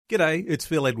G'day, it's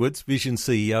Phil Edwards, Vision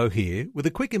CEO here, with a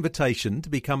quick invitation to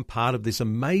become part of this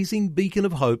amazing beacon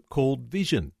of hope called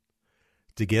Vision.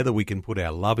 Together we can put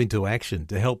our love into action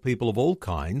to help people of all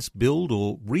kinds build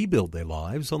or rebuild their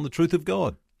lives on the truth of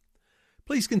God.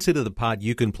 Please consider the part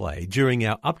you can play during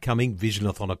our upcoming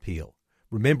Visionathon appeal,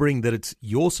 remembering that it's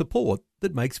your support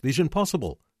that makes Vision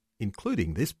possible,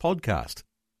 including this podcast.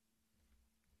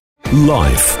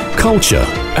 Life, culture,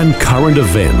 and current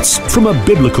events from a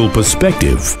biblical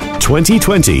perspective.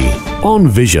 2020 on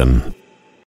Vision.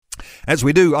 As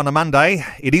we do on a Monday,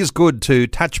 it is good to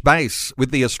touch base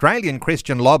with the Australian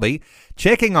Christian Lobby,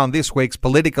 checking on this week's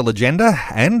political agenda,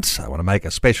 and I want to make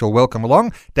a special welcome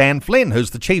along Dan Flynn, who's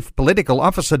the Chief Political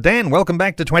Officer. Dan, welcome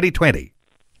back to 2020.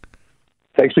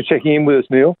 Thanks for checking in with us,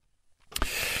 Neil.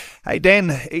 Hey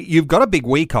Dan, you've got a big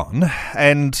week on,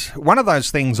 and one of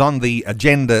those things on the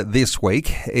agenda this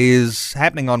week is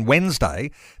happening on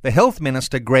Wednesday. The Health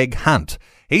Minister, Greg Hunt,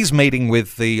 he's meeting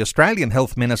with the Australian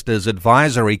Health Ministers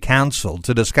Advisory Council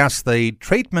to discuss the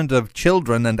treatment of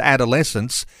children and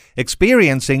adolescents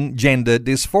experiencing gender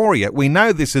dysphoria. We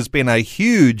know this has been a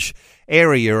huge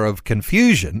area of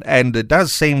confusion, and it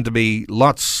does seem to be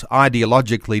lots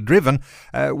ideologically driven.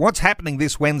 What's happening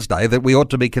this Wednesday that we ought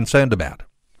to be concerned about?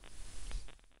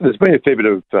 There's been a fair bit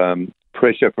of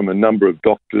pressure from a number of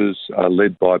doctors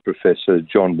led by Professor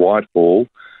John Whitehall,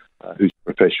 who's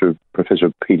Professor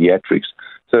of Paediatrics.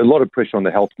 So a lot of pressure on the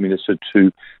Health Minister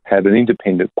to have an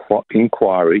independent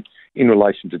inquiry in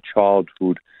relation to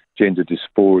childhood gender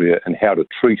dysphoria and how to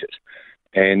treat it.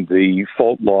 And the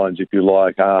fault lines, if you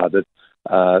like, are that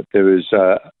there is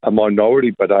a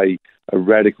minority, but a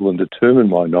radical and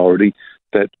determined minority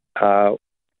that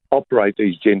operate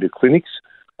these gender clinics.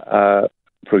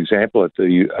 For example, at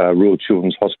the Royal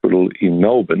Children's Hospital in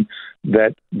Melbourne,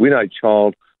 that when a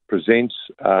child presents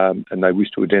and they wish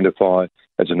to identify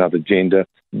as another gender,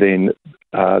 then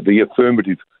the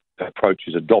affirmative approach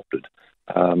is adopted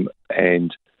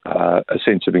and a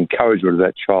sense of encouragement of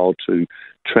that child to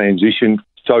transition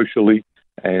socially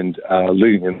and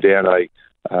leading them down a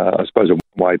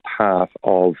one-way path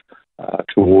of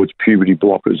towards puberty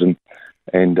blockers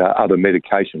and other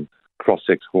medication,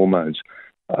 cross-sex hormones.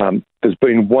 There's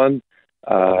been one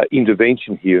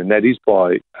intervention here, and that is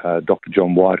by Dr.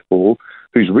 John Whitehall,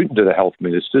 who's written to the health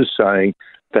ministers saying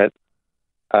that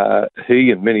he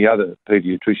and many other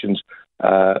paediatricians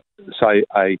say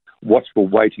a watchful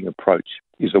waiting approach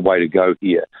is the way to go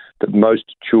here, that most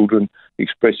children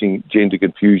expressing gender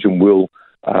confusion will,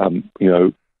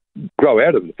 grow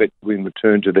out of it effectively and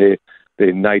return to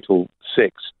their natal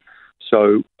sex.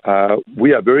 So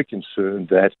we are very concerned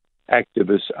that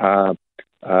activists are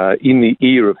in the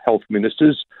ear of health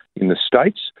ministers in the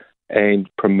states and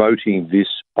promoting this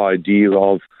idea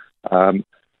of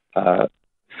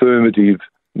affirmative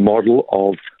model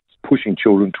of pushing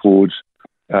children towards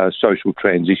social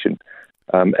transition.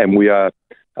 And we are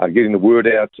getting the word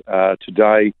out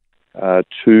today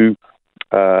to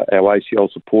our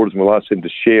ACL supporters, and we'll ask them to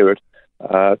share it,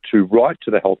 to write to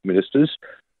the health ministers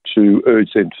to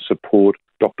urge them to support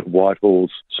Dr.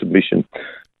 Whitehall's submission.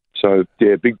 So,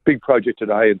 yeah, big project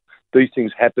today, and these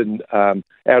things happen out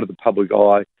of the public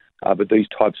eye, but these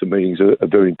types of meetings are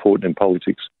very important in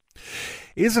politics.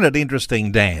 Isn't it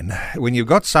interesting, Dan, when you've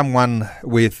got someone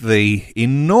with the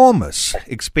enormous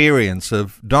experience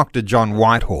of Dr. John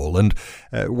Whitehall, and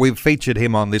we've featured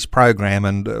him on this program,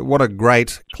 and what a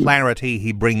great clarity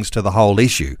he brings to the whole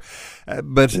issue.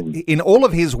 But in all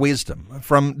of his wisdom,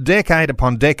 from decade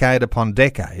upon decade upon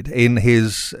decade, in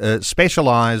his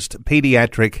specialised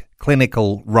paediatric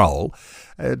clinical role,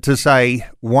 to say,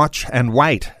 watch and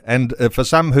wait. And for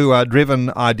some who are driven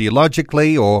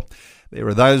ideologically, or there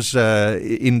are those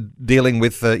in dealing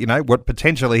with, what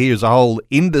potentially here is a whole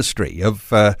industry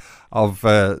of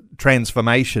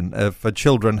transformation for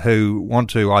children who want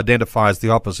to identify as the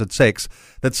opposite sex,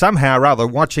 that somehow or other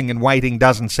watching and waiting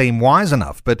doesn't seem wise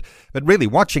enough. But really,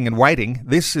 watching and waiting,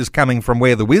 this is coming from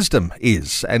where the wisdom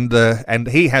is. And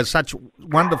he has such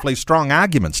wonderfully strong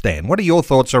arguments, Dan. What are your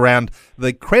thoughts around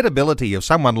the credibility of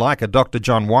someone like a Dr.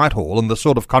 John Whitehall and the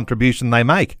sort of contribution they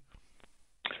make?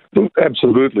 Look,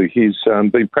 absolutely. He's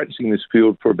been practicing this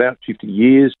field for about 50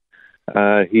 years.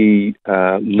 He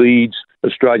leads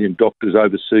Australian doctors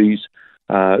overseas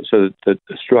so that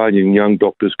Australian young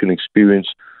doctors can experience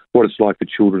what it's like for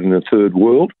children in the third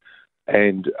world.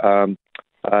 And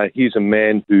he's a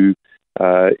man who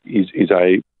is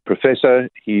a professor.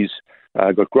 He's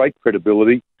got great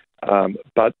credibility,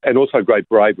 and also great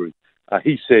bravery.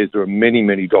 He says there are many,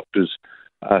 many doctors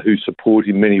who support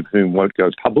him, many of whom won't go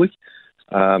public.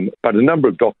 But a number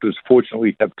of doctors,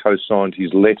 fortunately, have co-signed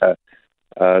his letter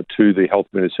to the health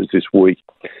ministers this week.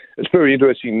 it's very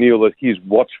interesting, Neil, that his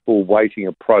watchful waiting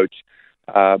approach,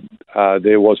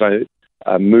 there was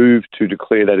a move to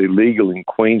declare that illegal in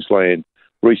Queensland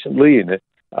recently,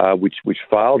 which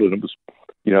failed, and it was,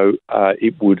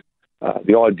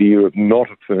 the idea of not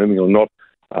affirming or not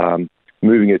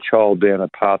moving a child down a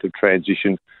path of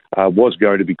transition was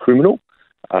going to be criminal.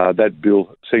 That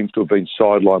bill seems to have been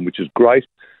sidelined, which is great,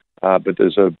 but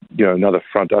there's another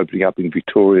front opening up in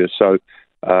Victoria. So,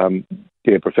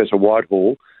 Professor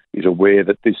Whitehall is aware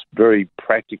that this very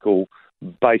practical,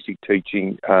 basic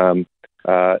teaching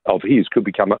of his could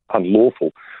become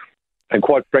unlawful. And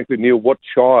quite frankly, Neil, what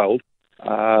child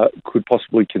could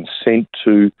possibly consent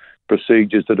to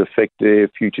procedures that affect their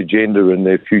future gender and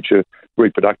their future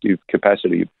reproductive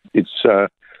capacity? It's a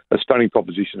stunning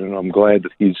proposition, and I'm glad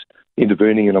that he's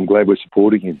intervening, and I'm glad we're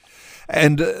supporting him.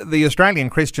 And the Australian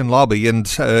Christian Lobby, and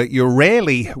you're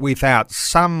rarely without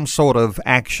some sort of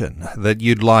action that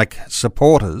you'd like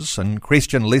supporters and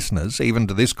Christian listeners, even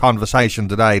to this conversation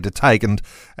today, to take, and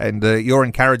you're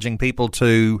encouraging people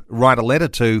to write a letter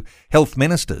to health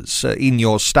ministers in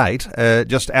your state,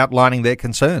 just outlining their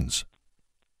concerns.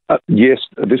 Yes,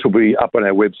 this will be up on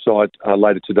our website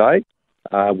later today.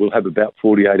 We'll have about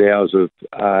 48 hours of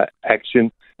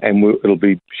action, and it'll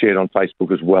be shared on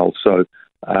Facebook as well. So,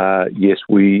 yes,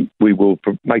 we will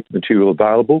make the material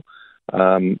available,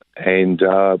 and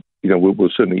we'll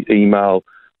certainly email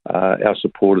our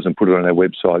supporters and put it on our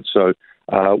website. So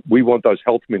we want those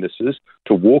health ministers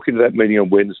to walk into that meeting on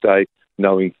Wednesday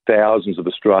knowing thousands of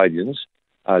Australians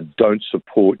don't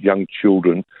support young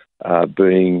children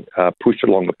being pushed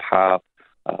along the path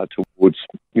towards,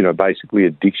 basically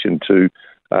addiction to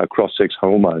cross-sex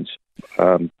hormones.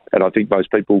 And I think most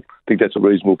people think that's a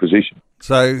reasonable position.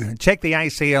 So check the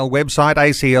ACL website,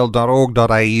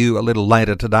 acl.org.au, a little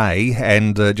later today,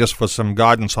 and just for some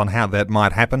guidance on how that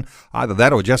might happen. Either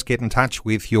that or just get in touch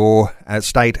with your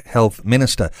state health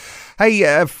minister. Hey,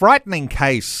 a frightening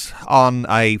case on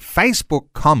a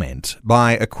Facebook comment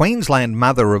by a Queensland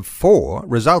mother of 4,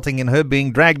 resulting in her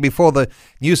being dragged before the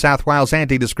New South Wales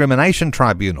Anti-Discrimination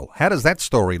Tribunal. How does that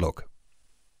story look?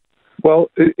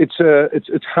 Well,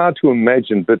 it's hard to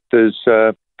imagine, but there's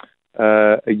a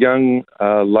young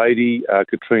lady,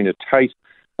 Katrina Tate.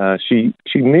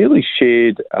 She merely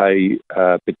shared a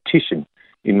petition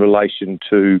in relation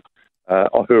to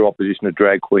her opposition to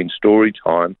drag queen story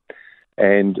time,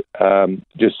 and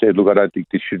just said, "Look, I don't think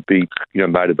this should be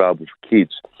made available for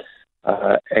kids."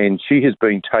 And she has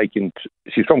been taken.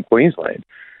 She's from Queensland,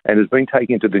 and has been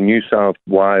taken to the New South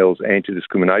Wales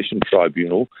Anti-Discrimination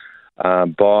Tribunal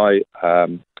by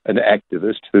an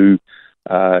activist who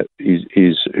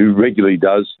regularly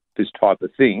does this type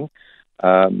of thing,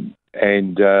 and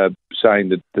saying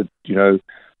that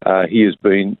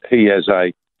he as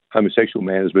a homosexual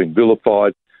man has been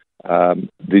vilified.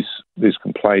 This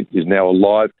complaint is now a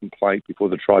live complaint before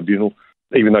the tribunal,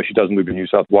 even though she doesn't live in New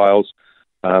South Wales.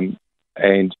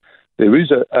 And there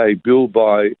is a bill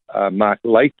by Mark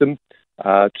Latham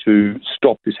to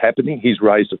stop this happening. He's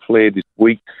raised a flare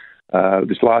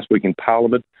this last week in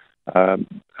Parliament,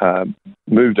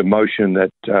 moved a motion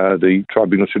that the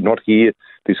tribunal should not hear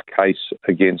this case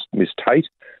against Ms Tate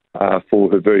for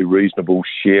her very reasonable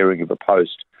sharing of a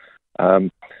post.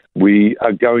 We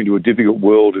are going to a difficult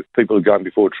world if people are going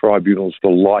before tribunals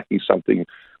for liking something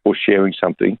or sharing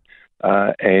something.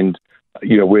 And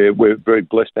we're very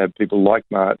blessed to have people like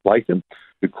Mark Latham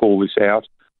who call this out,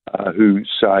 who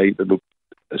say that, look,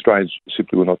 Australians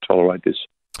simply will not tolerate this.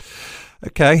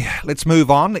 Okay, let's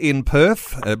move on. In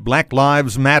Perth, Black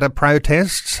Lives Matter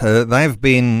protests, they've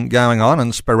been going on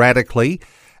and sporadically,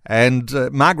 and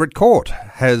Margaret Court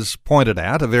has pointed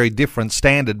out a very different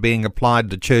standard being applied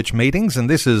to church meetings,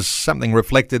 and this is something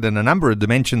reflected in a number of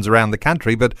dimensions around the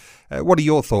country. But what are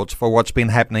your thoughts for what's been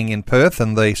happening in Perth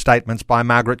and the statements by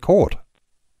Margaret Court?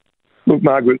 Look,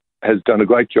 Margaret has done a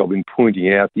great job in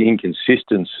pointing out the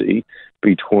inconsistency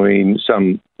between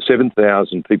some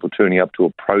 7,000 people turning up to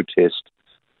a protest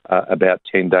about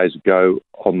 10 days ago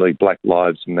on the Black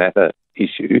Lives Matter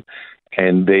issue,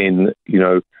 and then,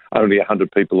 only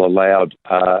 100 people allowed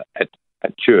at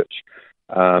church.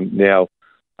 Now,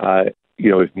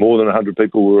 if more than 100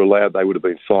 people were allowed, they would have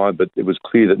been fined, but it was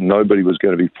clear that nobody was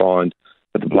going to be fined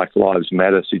at the Black Lives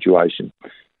Matter situation.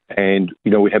 And,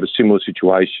 we have a similar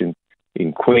situation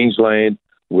in Queensland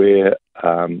where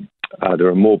there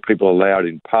are more people allowed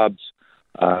in pubs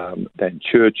than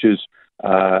churches,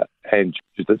 and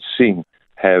churches that sing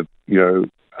have,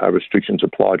 restrictions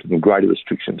applied to them, greater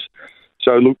restrictions.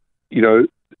 So, look,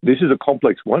 this is a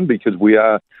complex one because we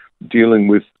are dealing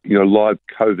with, live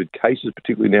COVID cases,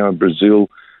 particularly now in Brazil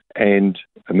and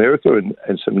America,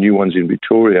 and some new ones in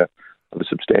Victoria. of a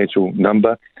substantial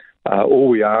number. All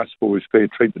we ask for is fair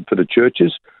treatment for the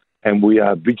churches, and we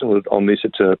are vigilant on this.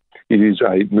 It is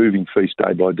a moving feast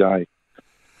day by day.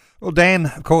 Well, Dan,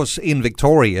 of course, in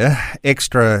Victoria,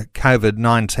 extra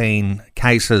COVID-19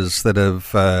 cases that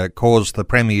have caused the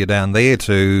Premier down there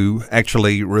to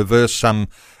actually reverse some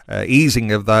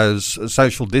easing of those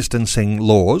social distancing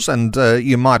laws, and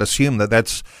you might assume that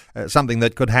that's something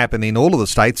that could happen in all of the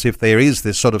states if there is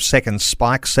this sort of second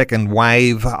spike, second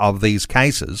wave of these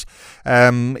cases.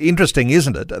 Interesting,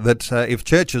 isn't it, that if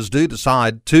churches do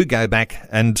decide to go back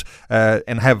and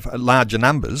have larger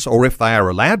numbers, or if they are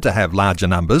allowed to have larger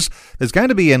numbers, there's going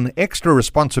to be an extra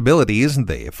responsibility, isn't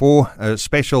there, for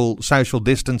special social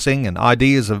distancing and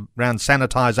ideas around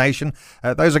sanitisation.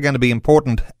 Those are going to be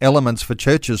important elements for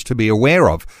churches to be aware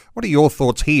of. What are your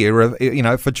thoughts here,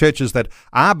 for churches that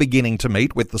are beginning to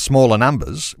meet with the smaller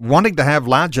numbers, wanting to have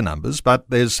larger numbers, but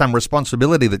there's some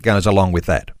responsibility that goes along with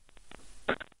that?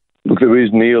 Look, there is,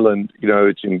 Neil, and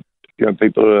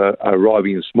people are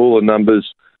arriving in smaller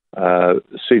numbers,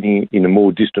 sitting in a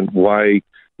more distant way,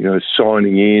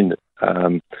 signing in,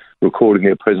 recording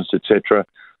their presence, etc.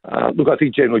 Look, I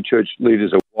think generally church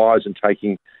leaders are wise and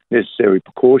taking necessary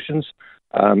precautions,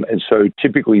 and so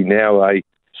typically now a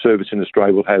service in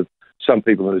Australia will have some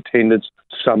people in attendance,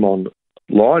 some online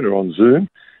or on Zoom,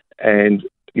 and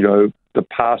the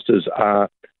pastors are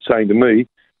saying to me,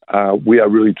 we are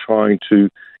really trying to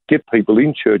get people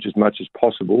in church as much as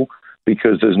possible,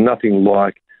 because there's nothing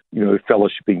like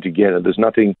fellowshipping together. There's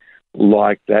nothing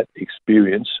like that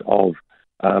experience of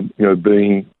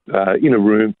being in a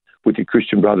room with your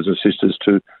Christian brothers and sisters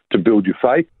to build your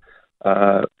faith,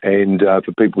 and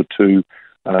for people to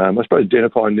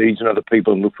identify needs in other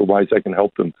people and look for ways they can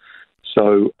help them.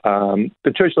 So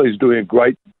the church leaders are doing a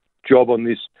great job on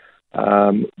this.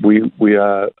 We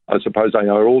are, I suppose, they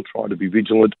are all trying to be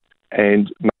vigilant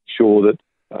and make sure that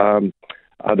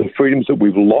the freedoms that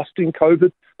we've lost in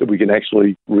COVID, that we can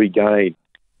actually regain.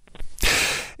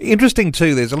 Interesting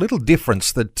too, there's a little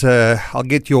difference that I'll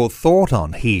get your thought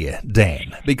on here,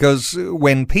 Dan, because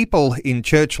when people in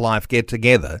church life get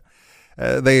together,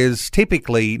 there's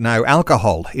typically no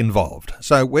alcohol involved.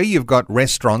 So where you've got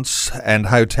restaurants and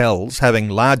hotels having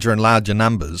larger and larger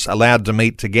numbers allowed to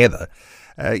meet together,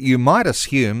 you might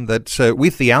assume that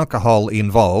with the alcohol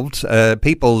involved,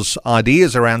 people's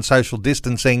ideas around social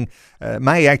distancing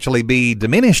may actually be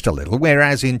diminished a little,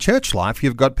 whereas in church life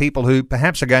you've got people who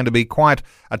perhaps are going to be quite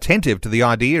attentive to the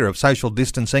idea of social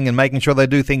distancing and making sure they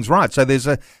do things right. So there's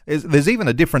even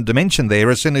a different dimension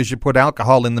there as soon as you put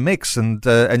alcohol in the mix, and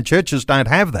churches don't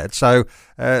have that. So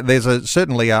there's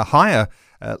certainly a higher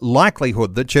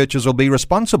likelihood that churches will be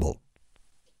responsible.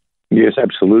 Yes,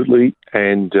 absolutely.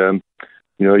 And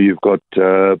you've got,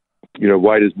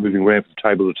 waiters moving around from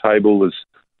table to table.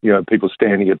 There's, people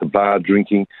standing at the bar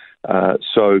drinking.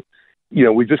 So,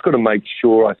 we've just got to make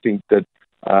sure, I think, that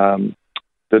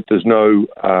that there's no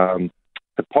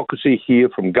hypocrisy here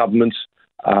from governments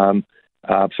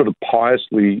sort of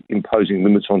piously imposing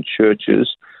limits on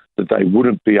churches that they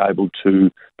wouldn't be able to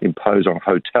impose on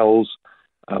hotels.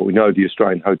 We know the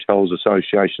Australian Hotels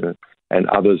Association and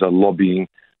others are lobbying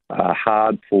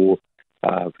hard for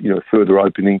further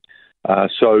opening.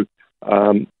 So,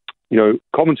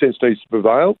 common sense needs to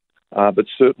prevail, but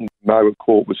certainly Margaret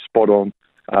Court was spot on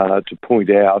to point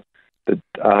out that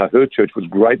her church was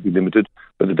greatly limited,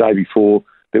 but the day before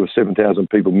there were 7,000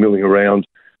 people milling around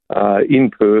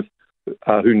in Perth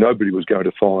who nobody was going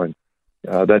to find.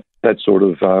 That sort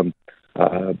of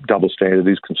double standard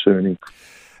is concerning.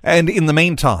 And in the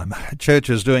meantime,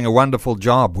 churches doing a wonderful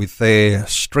job with their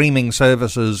streaming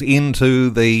services into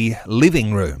the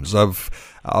living rooms of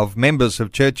members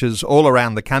of churches all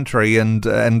around the country, and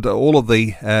all of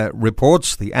the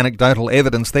reports, the anecdotal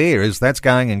evidence there is that's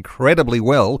going incredibly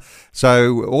well.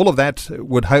 So all of that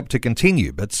would hope to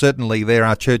continue, but certainly there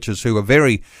are churches who are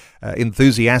very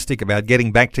enthusiastic about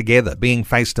getting back together, being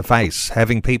face-to-face,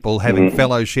 having people having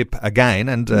fellowship again,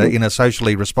 and in a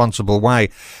socially responsible way.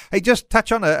 Hey, just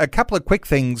touch on a couple of quick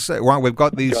things while we've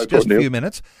got these just a few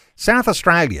minutes. South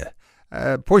Australia,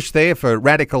 push there for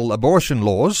radical abortion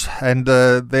laws, and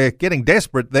they're getting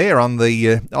desperate there on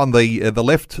the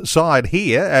left side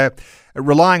here,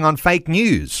 relying on fake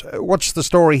news. What's the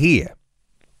story here?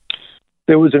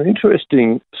 There was an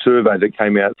interesting survey that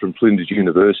came out from Flynn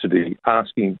University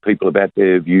asking people about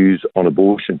their views on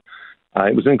abortion.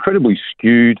 It was an incredibly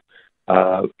skewed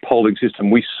polling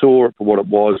system. We saw it for what it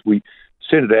was. We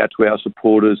sent it out to our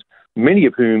supporters, many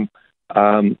of whom,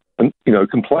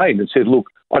 complained and said, look,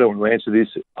 I don't want to answer this.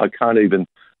 I can't even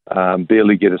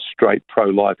barely get a straight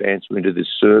pro-life answer into this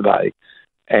survey.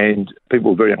 And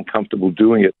people were very uncomfortable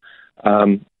doing it.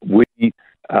 We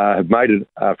have made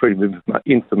a Freedom of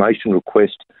Information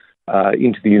request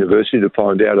into the university to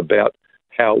find out about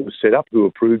how it was set up, who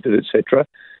approved it, etc.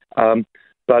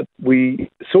 But we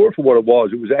saw it for what it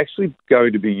was. It was actually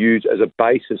going to be used as a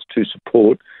basis to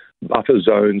support buffer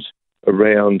zones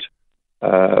around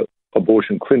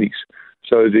abortion clinics.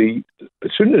 So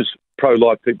as soon as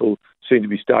pro-life people seem to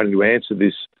be starting to answer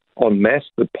this en masse,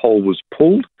 the poll was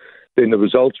pulled. Then the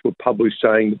results were published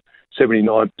saying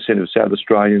 79% of South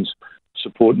Australians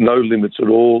support no limits at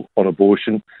all on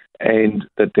abortion, and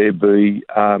that there be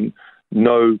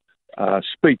no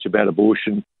speech about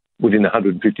abortion within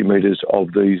 150 metres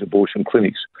of these abortion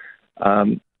clinics.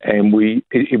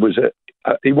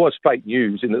 It was fake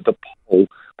news in that the poll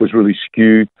was really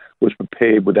skewed, was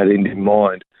prepared with that end in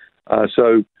mind.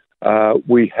 So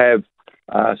we have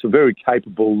some very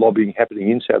capable lobbying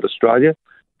happening in South Australia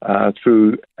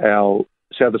through our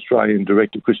South Australian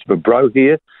Director, Christopher Bro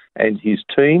here, and his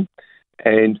team.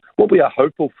 And what we are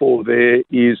hopeful for there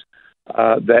is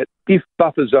that if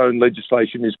buffer zone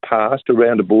legislation is passed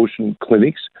around abortion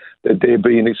clinics, that there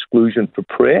be an exclusion for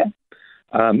prayer,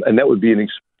 and that would be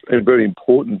a very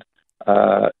important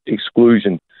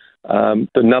exclusion.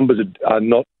 The numbers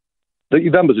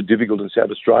are difficult in South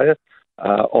Australia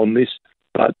on this,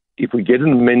 but if we get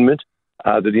an amendment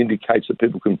that indicates that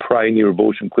people can pray near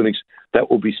abortion clinics,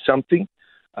 that will be something.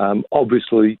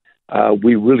 Obviously,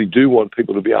 we really do want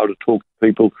people to be able to talk to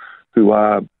people who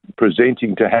are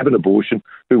presenting to have an abortion,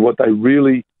 who what they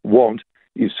really want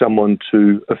is someone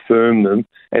to affirm them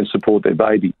and support their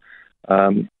baby.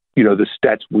 The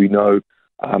stats we know,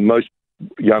 most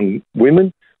young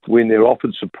women, when they're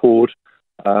offered support,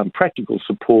 practical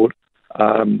support,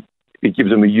 it gives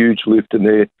them a huge lift, and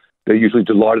they're usually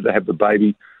delighted to have the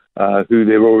baby who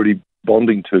they're already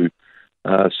bonding to.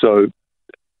 So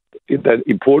that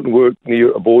important work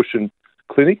near abortion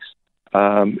clinics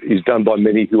is done by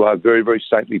many who are very, very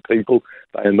saintly people.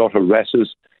 They are not harassers,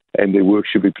 and their work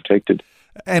should be protected.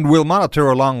 And we'll monitor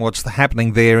along what's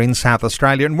happening there in South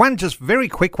Australia. And one just very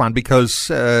quick one, because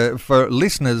for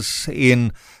listeners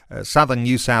in southern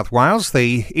New South Wales,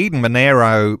 the Eden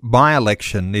Monaro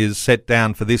by-election is set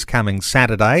down for this coming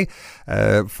Saturday.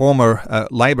 Former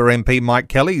Labor MP Mike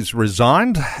Kelly's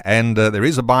resigned, and there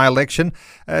is a by-election.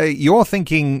 You're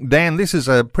thinking, Dan, this is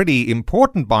a pretty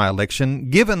important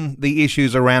by-election given the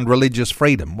issues around religious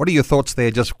freedom. What are your thoughts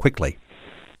there, just quickly?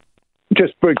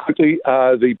 Just very quickly,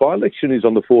 the by-election is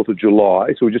on the 4th of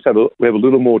July, so we have a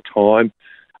little more time.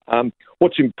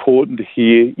 What's important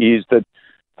here is that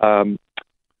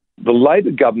the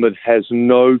Labor government has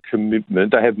no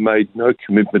commitment. They have made no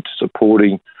commitment to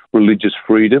supporting religious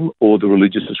freedom or the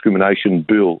religious discrimination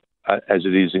bill as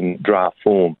it is in draft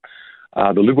form.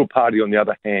 The Liberal Party, on the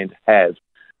other hand, have.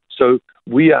 So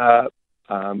we are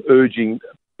urging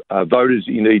voters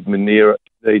in Eden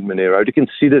Monaro to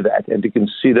consider that, and to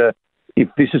consider if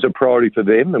this is a priority for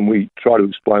them, and we try to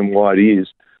explain why it is,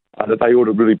 that they ought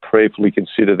to really prayerfully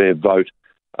consider their vote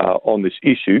on this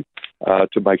issue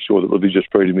to make sure that religious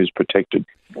freedom is protected.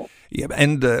 Yeah,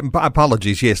 and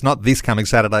apologies, yes, not this coming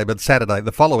Saturday, but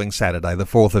the following Saturday, the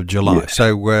 4th of July. Yes.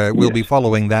 So we'll be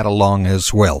following that along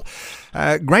as well.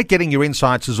 Great getting your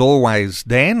insights as always,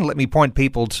 Dan. Let me point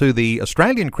people to the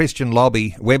Australian Christian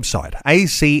Lobby website,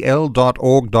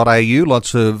 acl.org.au.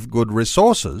 Lots of good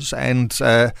resources and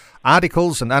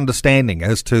articles and understanding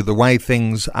as to the way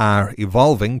things are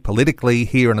evolving politically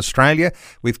here in Australia,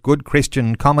 with good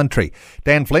Christian commentary.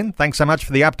 Dan Flynn, thanks so much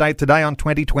for the update today on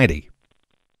 2020.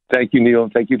 Thank you, Neil,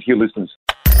 and thank you to your listeners.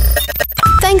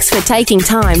 Thanks for taking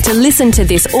time to listen to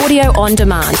this audio on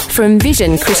demand from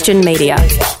Vision Christian Media.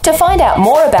 To find out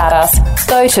more about us,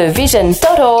 go to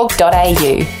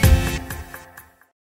vision.org.au.